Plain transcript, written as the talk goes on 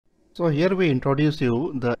So here we introduce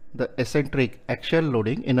you the eccentric axial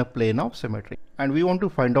loading in a plane of symmetry. And we want to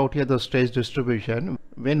find out here the stress distribution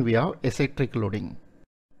when we have eccentric loading.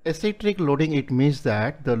 Eccentric loading, it means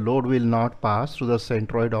that the load will not pass through the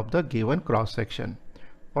centroid of the given cross section.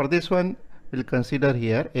 For this one, we'll consider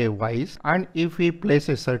here a vise, and if we place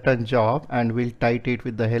a certain job and we'll tight it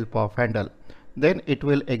with the help of handle, then it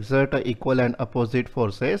will exert equal and opposite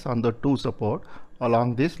forces on the two support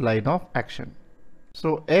along this line of action.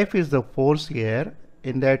 So F is the force here.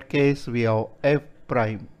 In that case, we have F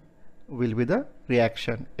prime will be the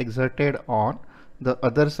reaction exerted on the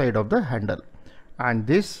other side of the handle, and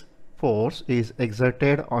this force is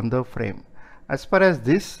exerted on the frame. As far as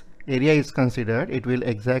this area is considered, it will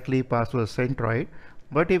exactly pass through the centroid.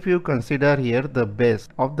 But if you consider here the base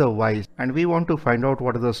of the vise, and we want to find out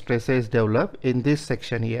what are the stresses developed in this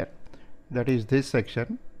section here, that is this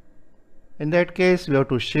section. In that case, we have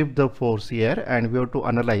to shift the force here and we have to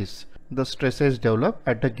analyze the stresses developed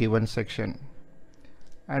at the given section.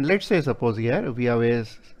 And let's say suppose here we have a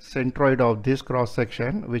centroid of this cross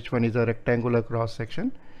section, which one is a rectangular cross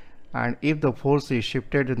section, and if the force is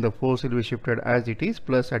shifted, then the force will be shifted as it is,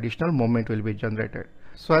 plus additional moment will be generated.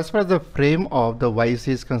 So as far as the frame of the vise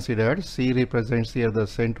is considered, C represents here the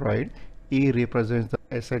centroid, E represents the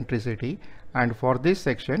eccentricity, and for this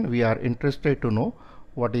section we are interested to know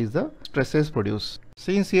what is the stresses produced.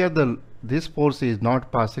 Since here this force is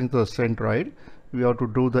not passing to the centroid, we have to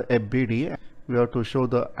do the FBD. We have to show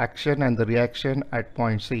the action and the reaction at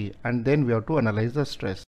point C, and then we have to analyze the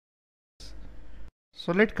stress.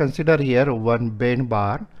 So let's consider here one bend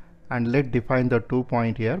bar, and let's define the 2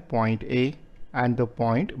 points here, point A and the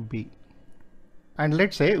point B. And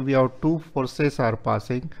let's say we have two forces are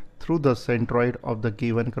passing through the centroid of the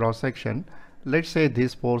given cross section. Let's say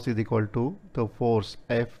this force is equal to the force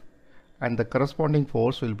F, and the corresponding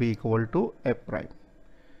force will be equal to F prime.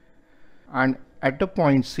 And at the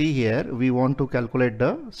point C here, we want to calculate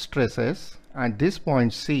the stresses, and this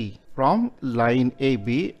point C from line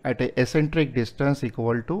AB at a eccentric distance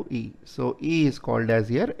equal to E. So E is called as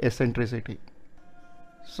here eccentricity.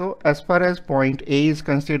 So as far as point A is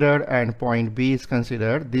considered and point B is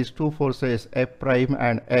considered, these two forces F prime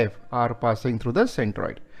and F are passing through the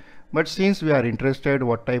centroid. But since we are interested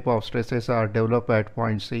what type of stresses are developed at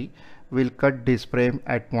point C, we'll cut this frame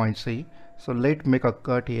at point C. So let's make a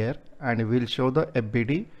cut here and we'll show the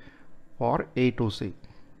FBD for A to C.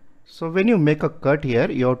 So when you make a cut here,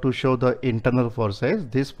 you have to show the internal forces.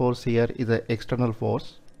 This force here is an external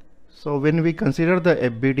force. So when we consider the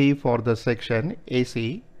FBD for the section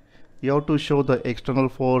AC, you have to show the external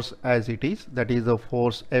force as it is, that is the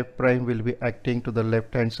force F prime will be acting to the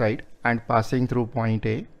left hand side and passing through point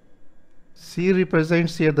A. C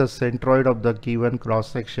represents here the centroid of the given cross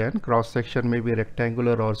section. Cross section may be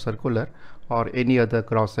rectangular or circular or any other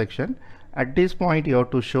cross section. At this point you have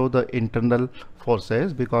to show the internal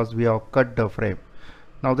forces because we have cut the frame.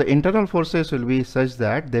 Now the internal forces will be such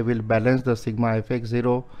that they will balance the sigma fx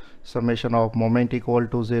 0, summation of moment equal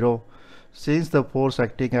to 0. Since the force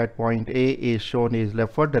acting at point A is shown is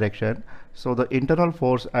leftward direction, so the internal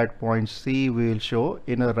force at point C will show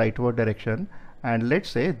in a rightward direction, and let's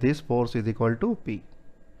say this force is equal to P.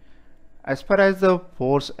 As far as the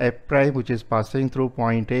force F prime which is passing through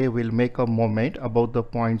point A will make a moment about the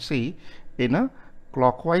point C in a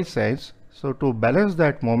clockwise sense. So to balance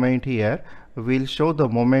that moment here, we'll show the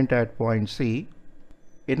moment at point C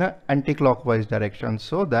in an anti-clockwise direction,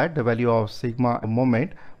 so that the value of sigma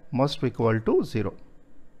moment must be equal to 0.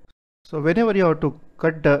 So whenever you have to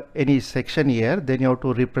cut any section here, then you have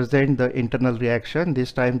to represent the internal reaction.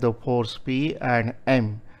 This time the force P and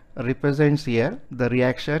M represents here the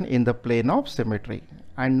reaction in the plane of symmetry.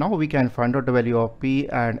 And now we can find out the value of P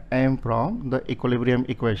and M from the equilibrium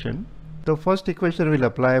equation. The first equation will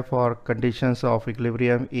apply for conditions of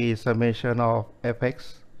equilibrium is summation of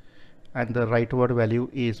Fx, and the rightward value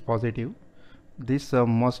is positive. This sum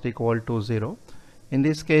must equal to 0. In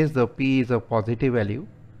this case the P is a positive value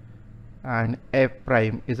and F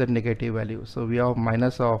prime is a negative value. So we have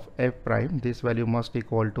minus of F prime, this value must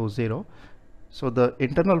equal to 0. So the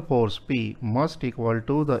internal force P must equal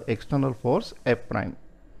to the external force F prime.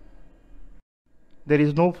 There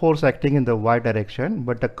is no force acting in the y direction,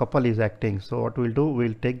 but the couple is acting. So what we'll do,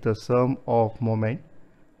 we'll take the sum of moment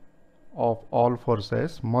of all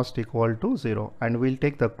forces must equal to 0, and we'll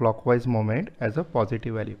take the clockwise moment as a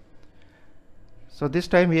positive value. So this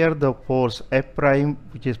time here the force F prime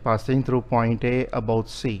which is passing through point A about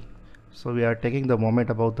C. So we are taking the moment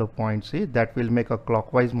about the point C, that will make a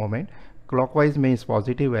clockwise moment. Clockwise means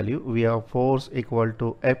positive value. We have force equal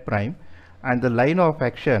to F prime, and the line of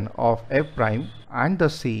action of F prime and the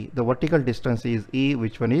C, the vertical distance is E,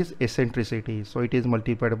 which one is eccentricity. So it is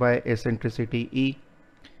multiplied by eccentricity E.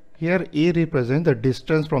 Here E represents the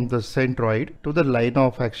distance from the centroid to the line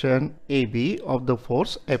of action AB of the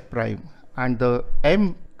force F prime, and the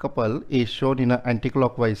M couple is shown in an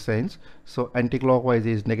anticlockwise sense. So anticlockwise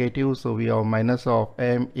is negative, so we have minus of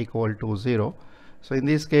M equal to 0. So in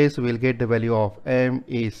this case we will get the value of M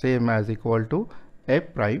is same as equal to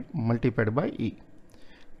F prime multiplied by E.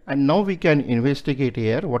 And now we can investigate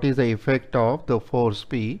here what is the effect of the force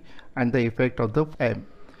P and the effect of the M.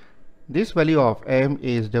 This value of M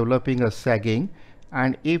is developing a sagging,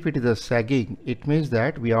 and if it is a sagging, it means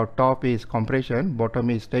that we have top is compression, bottom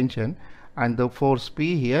is tension, and the force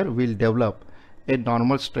P here will develop a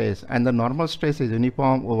normal stress, and the normal stress is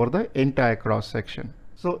uniform over the entire cross section.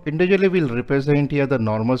 So individually we will represent here the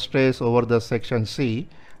normal stress over the section C,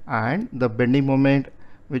 and the bending moment,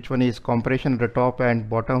 which one is compression at the top, and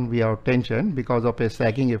bottom we have tension because of a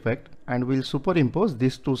sagging effect, and we'll superimpose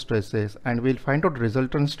these two stresses and we'll find out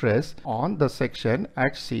resultant stress on the section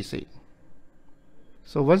at CC.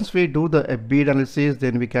 So once we do the FB analysis,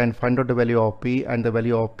 then we can find out the value of P, and the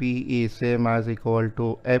value of P is same as equal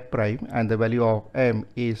to F prime, and the value of M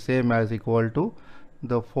is same as equal to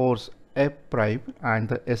the force F prime, and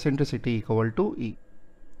the eccentricity equal to E.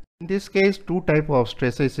 In this case, two type of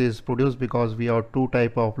stresses is produced because we have two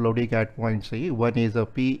type of loading at point C. One is a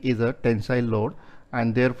P is a tensile load,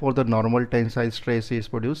 and therefore the normal tensile stress is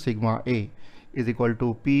produced sigma A is equal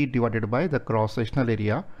to P divided by the cross sectional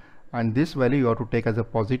area, and this value you have to take as a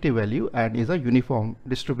positive value and is a uniform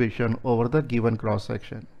distribution over the given cross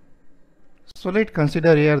section. So let's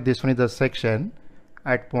consider here this one is the section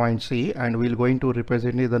at point C, and we are going to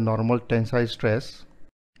represent the normal tensile stress.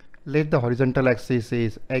 Let the horizontal axis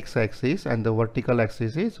is x-axis and the vertical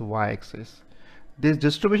axis is y-axis. This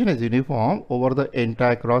distribution is uniform over the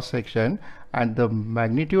entire cross section, and the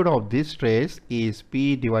magnitude of this stress is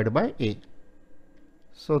P divided by A.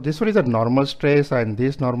 So this one is a normal stress, and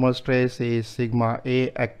this normal stress is sigma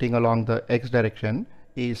A acting along the x direction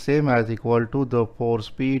is same as equal to the force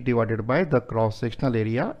P divided by the cross sectional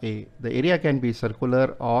area A. The area can be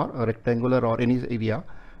circular or rectangular or any area.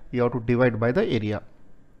 You have to divide by the area.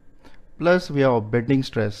 Plus we have bending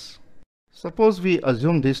stress. Suppose we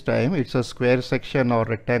assume this time it's a square section or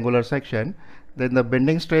rectangular section, then the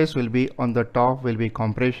bending stress will be on the top will be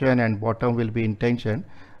compression and bottom will be in tension,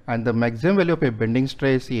 and the maximum value of a bending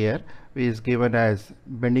stress here is given as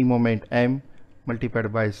bending moment M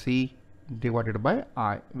multiplied by C divided by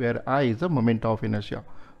I, where I is the moment of inertia.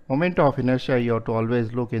 Moment of inertia you have to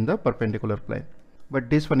always look in the perpendicular plane. But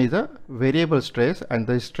this one is a variable stress, and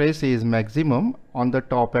the stress is maximum on the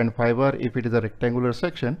top and fiber if it is a rectangular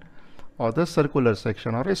section or the circular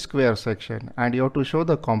section or a square section, and you have to show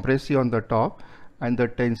the compressive on the top and the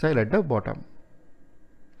tensile at the bottom.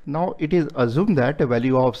 Now it is assumed that the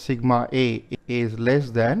value of sigma A is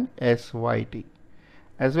less than SYT,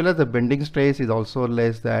 as well as the bending stress is also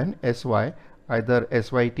less than SY, either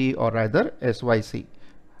SYT or either SYC.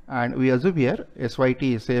 And we assume here SYT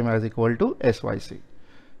is same as equal to SYC.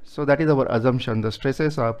 So that is our assumption. The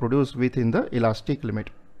stresses are produced within the elastic limit.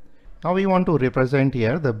 Now we want to represent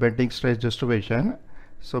here the bending stress distribution.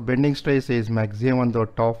 So bending stress is maximum on the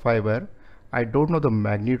top fiber. I don't know the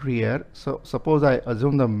magnitude here. So suppose I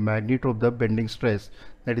assume the magnitude of the bending stress,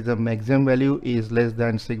 that is the maximum value is less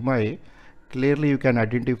than sigma A. Clearly you can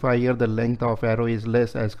identify here the length of arrow is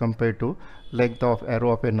less as compared to length of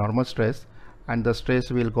arrow of a normal stress, and the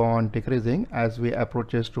stress will go on decreasing as we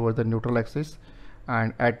approaches toward the neutral axis,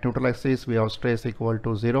 and at neutral axis we have stress equal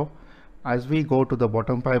to 0. As we go to the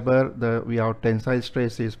bottom fiber, we have tensile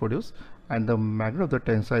stress is produced, and the magnitude of the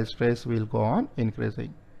tensile stress will go on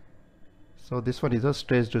increasing. So this one is a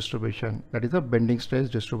stress distribution, that is a bending stress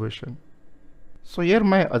distribution. So here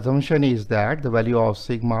my assumption is that the value of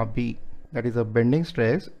sigma B, that is a bending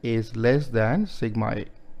stress, is less than sigma A.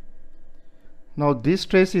 Now this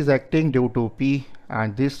stress is acting due to P,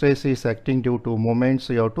 and this stress is acting due to moment,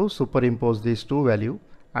 so you have to superimpose these two values,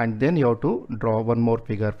 and then you have to draw one more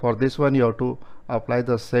figure. For this one you have to apply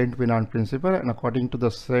the Saint-Venant principle, and according to the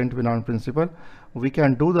Saint-Venant principle we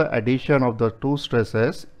can do the addition of the two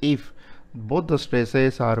stresses if both the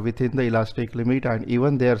stresses are within the elastic limit and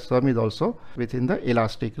even their sum is also within the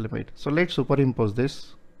elastic limit. So let's superimpose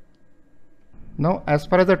this. Now as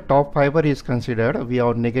far as the top fiber is considered, we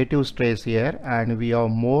have negative stress here and we have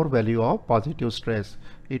more value of positive stress.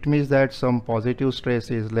 It means that some positive stress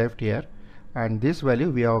is left here, and this value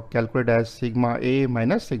we have calculated as sigma A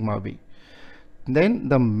minus sigma B. Then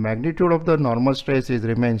the magnitude of the normal stress is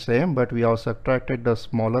remains same, but we have subtracted the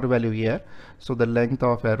smaller value here, so the length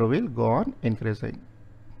of arrow will go on increasing.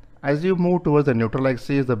 As you move towards the neutral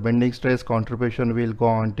axis, the bending stress contribution will go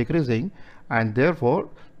on decreasing, and therefore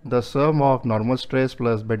the sum of normal stress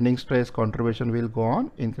plus bending stress contribution will go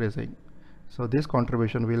on increasing. So this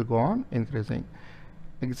contribution will go on increasing.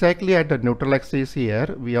 Exactly at the neutral axis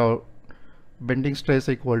here, we have bending stress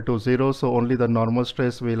equal to 0, so only the normal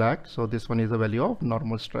stress will act. So this one is the value of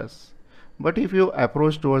normal stress. But if you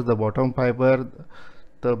approach towards the bottom fiber,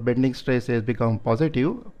 the bending stress has become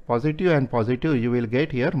positive and positive, you will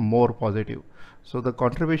get here more positive. So the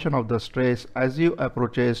contribution of the stress as you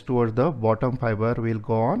approaches towards the bottom fiber will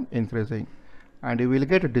go on increasing, and you will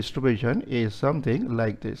get a distribution is something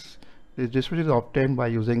like this. This distribution is obtained by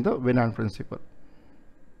using the Venant principle.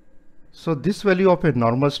 So this value of a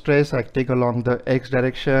normal stress acting along the x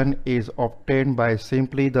direction is obtained by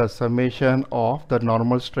simply the summation of the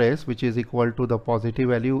normal stress, which is equal to the positive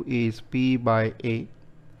value is P by A.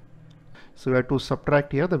 So we have to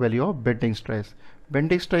subtract here the value of bending stress.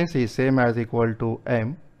 Bending stress is same as equal to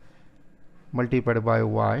M multiplied by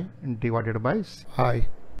Y divided by I.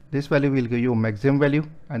 This value will give you maximum value,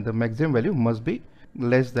 and the maximum value must be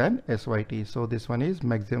less than SYT. So this one is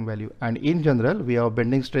maximum value, and in general we have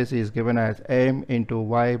bending stress is given as M into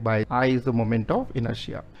Y by I is the moment of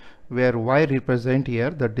inertia, where Y represent here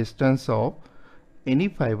the distance of any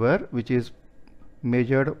fiber which is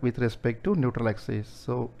measured with respect to neutral axis.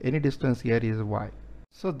 So any distance here is Y.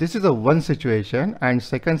 So this is a one situation, and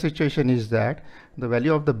second situation is that the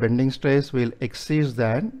value of the bending stress will exceed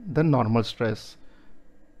than the normal stress.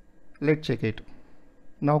 Let's check it.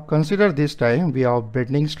 Now consider this time we have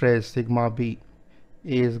bending stress sigma b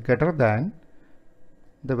is greater than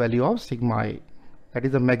the value of sigma a. That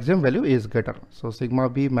is the maximum value is greater. So sigma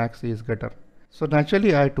b max is greater. So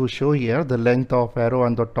naturally I have to show here the length of arrow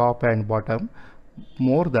on the top and bottom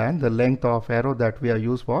more than the length of arrow that we are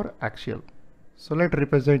used for axial. So let's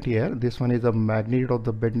represent here, this one is the magnitude of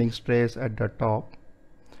the bending stress at the top,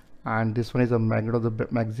 and this one is the magnitude of the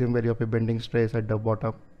maximum value of a bending stress at the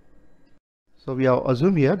bottom. So we have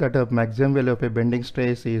assumed here that the maximum value of a bending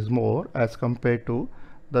stress is more as compared to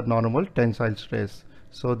the normal tensile stress.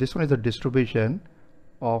 So this one is the distribution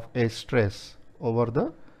of a stress over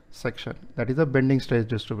the section, that is the bending stress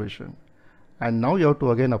distribution. And now you have to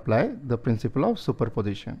again apply the principle of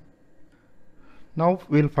superposition. Now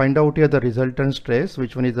we'll find out here the resultant stress,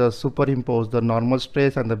 which one is the superimpose the normal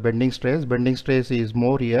stress and the bending stress. Bending stress is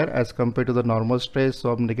more here as compared to the normal stress,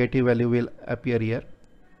 so negative value will appear here.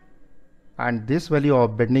 And this value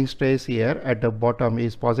of bending stress here at the bottom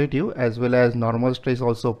is positive, as well as normal stress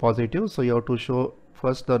also positive. So you have to show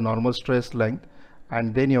first the normal stress length,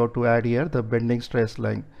 and then you have to add here the bending stress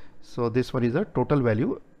length. So this one is the total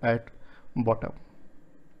value at bottom.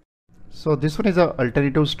 So this one is the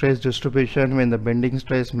alternative stress distribution when the bending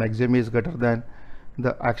stress maximum is greater than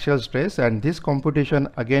the axial stress, and this computation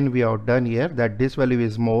again we have done here that this value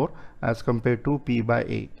is more as compared to P by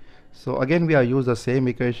A. So again we have used the same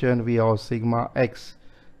equation. We have sigma x,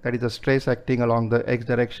 that is the stress acting along the x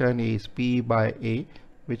direction, is P by A,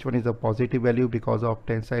 which one is a positive value because of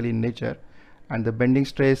tensile in nature, and the bending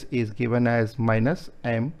stress is given as minus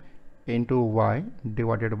M into Y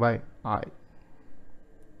divided by I.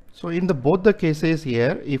 So in the both the cases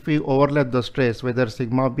here, if we overlap the stress, whether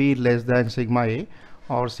sigma b less than sigma a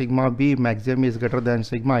or sigma b maximum is greater than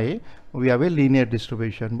sigma a, we have a linear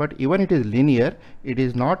distribution. But even it is linear, it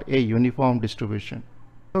is not a uniform distribution.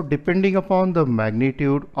 So depending upon the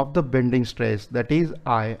magnitude of the bending stress, that is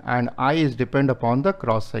I, and I is depend upon the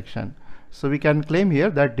cross section. So we can claim here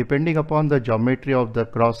that depending upon the geometry of the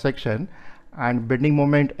cross section, and bending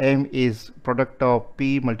moment M is product of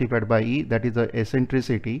P multiplied by E, that is the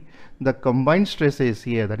eccentricity, the combined stresses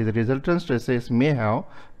here, that is the resultant stresses, may have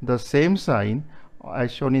the same sign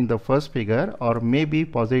as shown in the first figure, or may be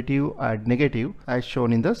positive and negative as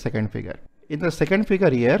shown in the second figure. In the second figure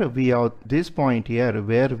here, we have this point here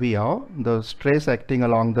where we have the stress acting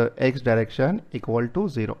along the x direction equal to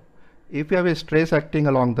 0. If you have a stress acting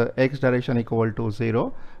along the x direction equal to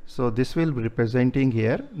 0, so this will be representing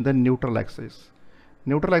here the neutral axis.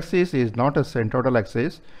 Neutral axis is not a centroidal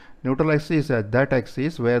axis. Neutral axis is at that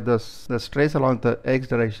axis where the stress along the x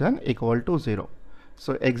direction equal to 0.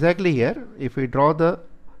 So exactly here, if we draw the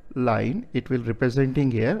line, it will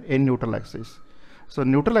representing here a neutral axis. So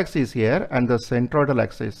neutral axis here and the centroidal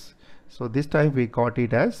axis. So this time we got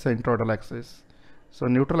it as centroidal axis. So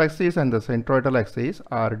neutral axis and the centroidal axis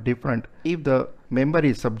are different if the member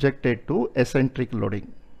is subjected to eccentric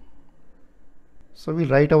loading. So we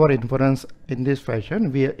write our inference in this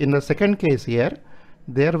fashion. In the second case here,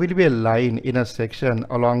 there will be a line in a section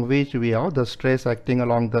along which we have the stress acting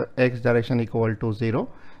along the x direction equal to 0.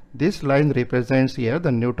 This line represents here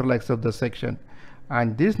the neutral axis of the section,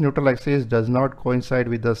 and this neutral axis does not coincide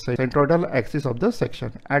with the centroidal axis of the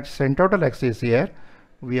section. At centroidal axis here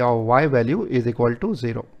we have y value is equal to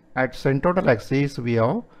 0. At centroidal axis we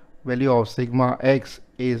have value of sigma x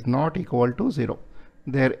is not equal to 0.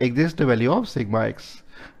 There exists a value of sigma x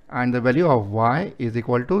and the value of y is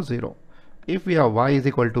equal to 0. If we have y is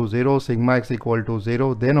equal to 0, sigma x equal to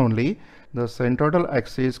 0, then only the centroidal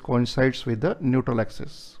axis coincides with the neutral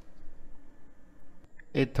axis.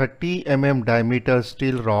 A 30 mm diameter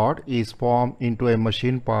steel rod is formed into a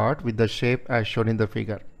machine part with the shape as shown in the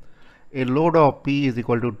figure. A load of P is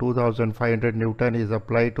equal to 2500 Newton is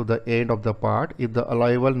applied to the end of the part if the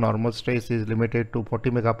allowable normal stress is limited to 40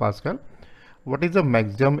 megapascal. What is the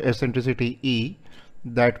maximum eccentricity E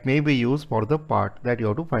that may be used for the part that you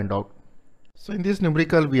have to find out? So in this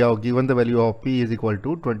numerical we have given the value of P is equal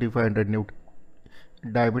to 2500 Newton,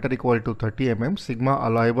 diameter equal to 30 mm, sigma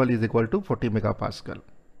allowable is equal to 40 megapascal.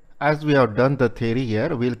 As we have done the theory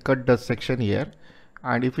here, we'll cut the section here,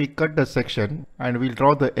 and if we cut the section and we'll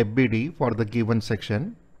draw the FBD for the given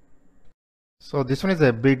section. So this one is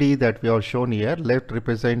the FBD that we have shown here. Left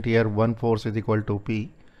represent here one force is equal to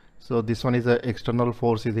P. So this one is the external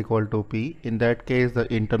force is equal to P. In that case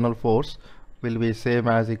the internal force will be same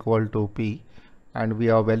as equal to P, and we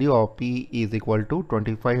have value of P is equal to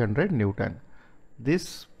 2500 Newton.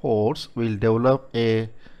 This force will develop a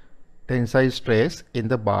tensile stress in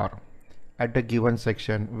the bar at the given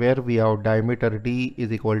section where we have diameter D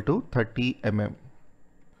is equal to 30 mm.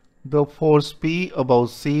 The force P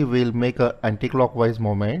above C will make a anti-clockwise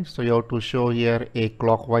moment, so you have to show here a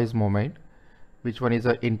clockwise moment. Which one is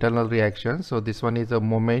an internal reaction? So this one is a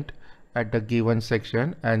moment at the given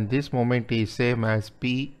section, and this moment is same as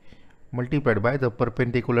P multiplied by the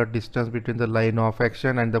perpendicular distance between the line of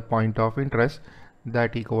action and the point of interest,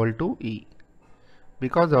 that equal to E.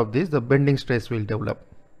 Because of this the bending stress will develop.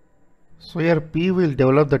 So here P will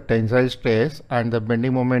develop the tensile stress and the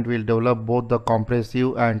bending moment will develop both the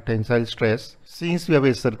compressive and tensile stress. Since we have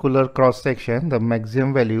a circular cross section, the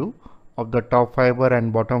maximum value of the top fiber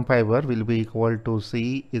and bottom fiber will be equal to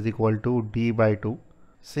C is equal to D by 2.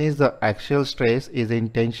 Since the axial stress is in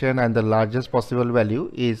tension and the largest possible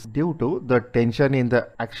value is due to the tension in the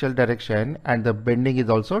axial direction and the bending is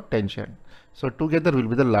also tension. So together will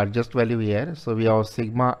be the largest value here. So we have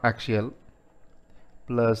sigma axial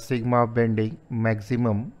plus sigma bending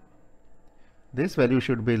maximum. This value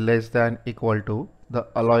should be less than equal to the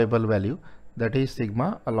allowable value, that is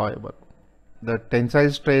sigma allowable. The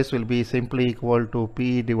tensile stress will be simply equal to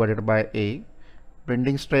P divided by A.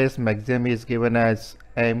 Bending stress maximum is given as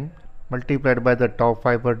M multiplied by the top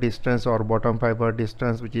fiber distance or bottom fiber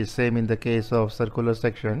distance, which is same in the case of circular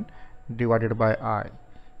section, divided by I,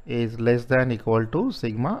 is less than equal to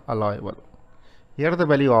sigma allowable. Here the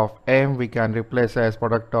value of M we can replace as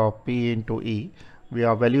product of P into E. We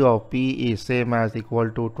have value of P is same as equal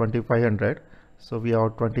to 2500. So we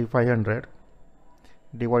have 2500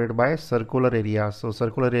 divided by circular area. So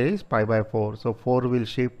circular area is pi by 4. So 4 will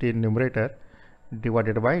shift in numerator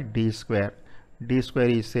divided by D square. D square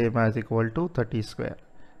is same as equal to 30 square.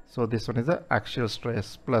 So this one is the axial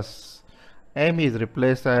stress plus M is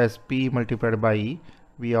replaced as P multiplied by E.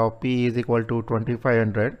 We have P is equal to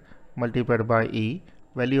 2500 multiplied by E.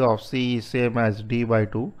 Value of C is same as D by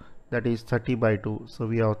 2, that is 30 by 2. So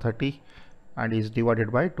we have 30 and is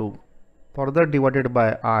divided by 2. Further divided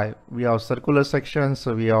by I, we have circular section,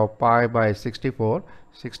 so we have pi by 64.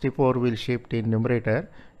 64 will shift in numerator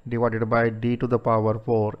divided by D to the power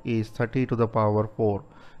 4 is 30 to the power 4.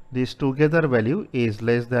 This together value is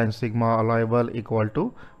less than sigma allowable equal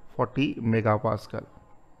to 40 megapascal.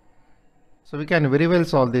 So we can very well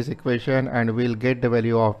solve this equation and we'll get the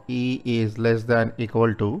value of E is less than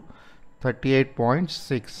equal to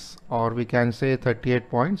 38.6, or we can say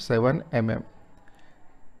 38.7 mm.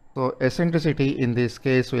 So eccentricity in this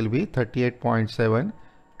case will be 38.7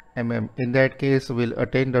 mm. In that case we'll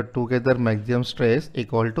attain the together maximum stress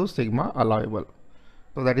equal to sigma allowable.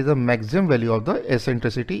 So that is the maximum value of the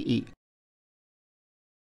eccentricity E.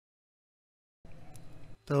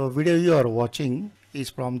 The video you are watching is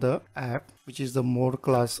from the app, which is the More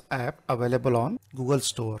Class app available on Google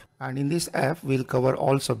Store, and in this app we'll cover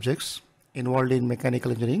all subjects involved in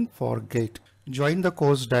mechanical engineering for GATE. Join the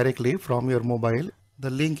course directly from your mobile. The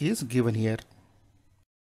link is given here.